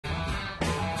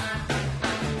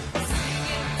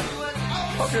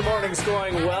Hope your morning's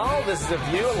going well. This is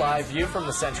a live view from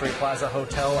the Century Plaza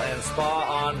Hotel and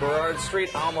Spa on Burrard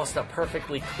Street. Almost a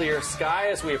perfectly clear sky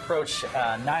as we approach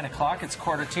 9 o'clock. It's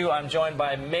 1:45. I'm joined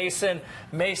by Mason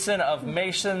of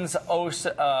Mason's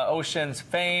Oceans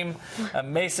fame.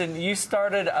 Mason, you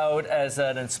started out as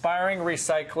an inspiring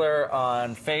recycler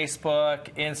on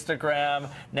Facebook, Instagram.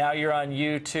 Now you're on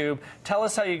YouTube. Tell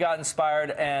us how you got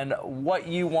inspired and what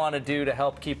you want to do to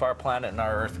help keep our planet and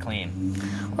our Earth clean.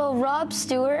 Well, Rob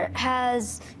Stewart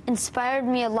has inspired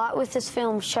me a lot with his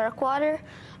film Shark Water.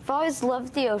 I've always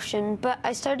loved the ocean, but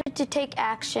I started to take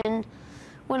action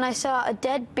when I saw a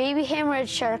dead baby hammerhead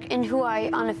shark in Hawaii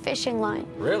on a fishing line.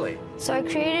 Really? So I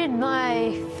created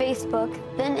my Facebook,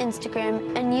 then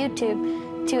Instagram, and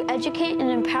YouTube to educate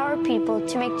and empower people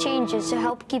to make changes to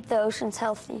help keep the oceans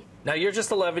healthy. Now, you're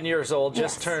just 11 years old,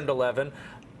 just Yes. turned 11.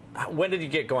 When did you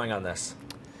get going on this?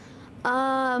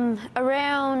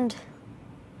 Around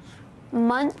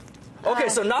month. Okay,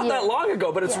 so not yeah. that long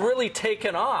ago, but it's Yeah. really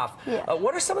taken off. Yeah.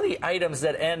 What are some of the items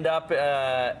that end up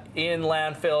in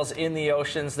landfills, in the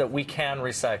oceans, that we can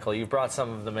recycle? You've brought some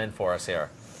of them in for us here.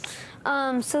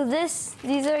 So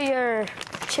these are your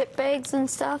chip bags and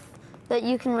stuff that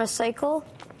you can recycle.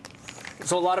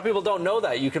 So a lot of people don't know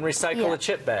that. You can recycle Yeah. a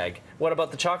chip bag. What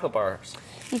about the chocolate bars?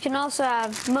 You can also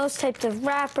have most types of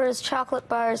wrappers, chocolate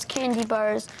bars, candy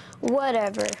bars,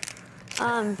 whatever.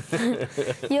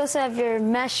 You also have your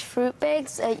mesh fruit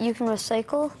bags that you can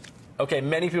recycle. Okay,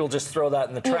 many people just throw that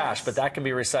in the trash, Yes. but that can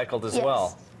be recycled as Yes.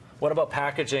 well. What about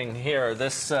packaging here?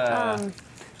 This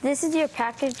This is your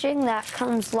packaging that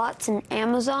comes lots in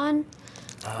Amazon.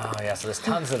 oh yeah, so there's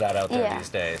tons of that out there Yeah. these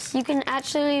days. You can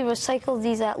actually recycle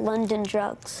these at London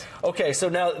Drugs. Okay, so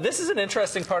now this is an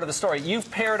interesting part of the story. You've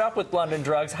paired up with London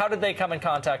Drugs. How did they come in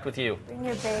contact with you? Bring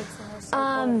your bags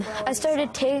and I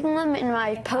started tagging them in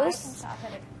my posts,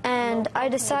 and I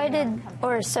decided,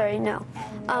 or sorry, no.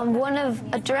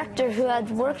 A director who had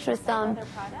worked with them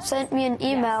sent me an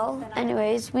email.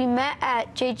 Anyways, we met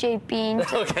at JJ Bean.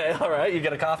 Okay, all right. You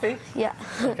get a coffee? Yeah.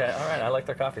 Okay, all right. I like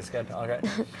their coffee. It's good. All right.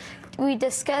 We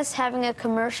discussed having a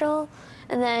commercial,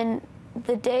 and then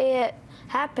the day it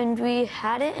happened, we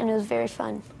had it, and it was very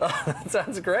fun. That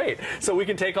sounds great. So we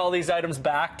can take all these items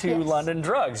back to Yes. London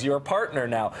Drugs, your partner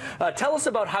now. Tell us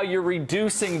about how you're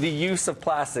reducing the use of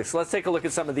plastics. Let's take a look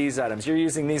at some of these items. You're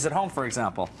using these at home, for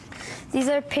example. These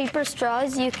are paper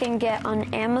straws you can get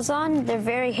on Amazon. They're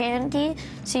very handy,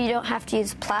 so you don't have to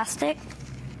use plastic.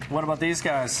 What about these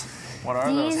guys? What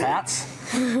are those, These- hats?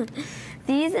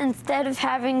 These, instead of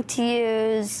having to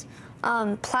use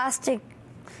plastic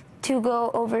to go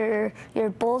over your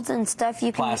bowls and stuff,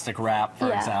 you can Plastic wrap, for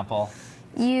Yeah. example.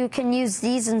 you can use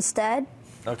these instead.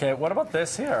 Okay, what about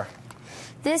this here?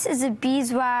 This is a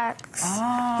beeswax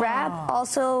wrap.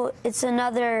 Also, it's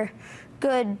another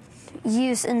good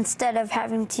use instead of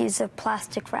having to use a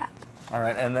plastic wrap. All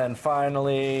right, and then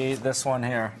finally, this one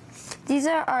here. These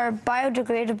are our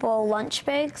biodegradable lunch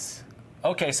bags.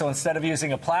 Okay, so instead of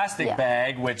using a plastic Yeah.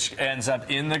 bag, which ends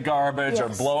up in the garbage or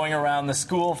Yes. blowing around the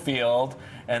school field,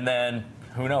 and then,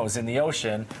 who knows, in the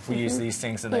ocean, we use these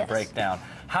things and they Yes. break down.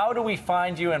 How do we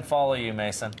find you and follow you,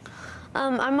 Mason?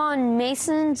 I'm on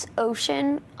Mason's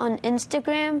Ocean on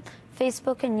Instagram,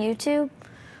 Facebook, and YouTube.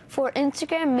 For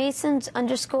Instagram,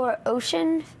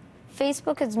 Masons_Ocean.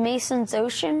 Facebook is Mason's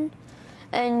Ocean.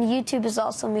 And YouTube is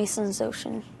also Mason's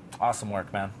Ocean. Awesome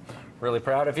work, man. Really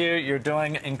proud of you. You're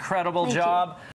doing an incredible Thank you. job.